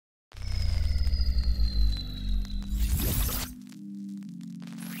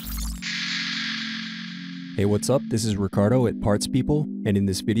Hey, what's up? This is Ricardo at Parts People, and in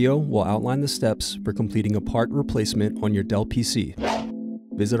this video, we'll outline the steps for completing a part replacement on your Dell PC.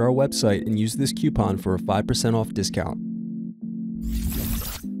 Visit our website and use this coupon for a 5% off discount.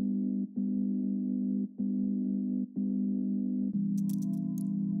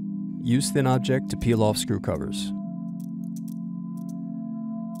 Use thin object to peel off screw covers.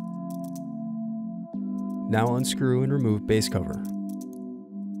 Now unscrew and remove base cover.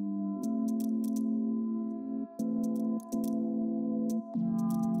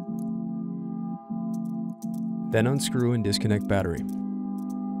 Then unscrew and disconnect battery.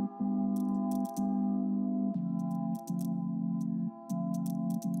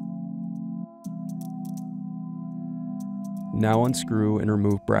 Now unscrew and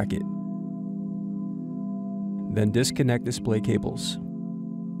remove bracket. Then disconnect display cables.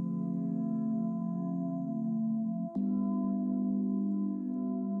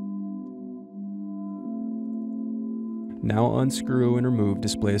 Now unscrew and remove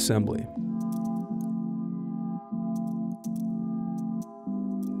display assembly.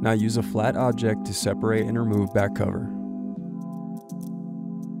 Now use a flat object to separate and remove back cover.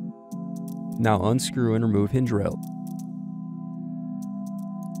 Now unscrew and remove hinge rail.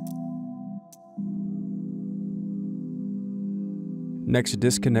 Next,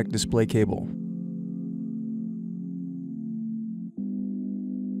 disconnect display cable.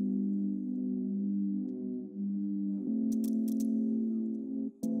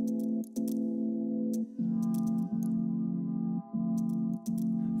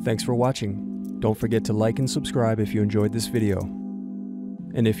 Thanks for watching. Don't forget to like and subscribe if you enjoyed this video.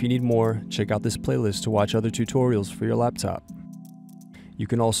 And if you need more, check out this playlist to watch other tutorials for your laptop. You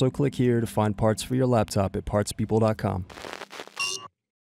can also click here to find parts for your laptop at partspeople.com.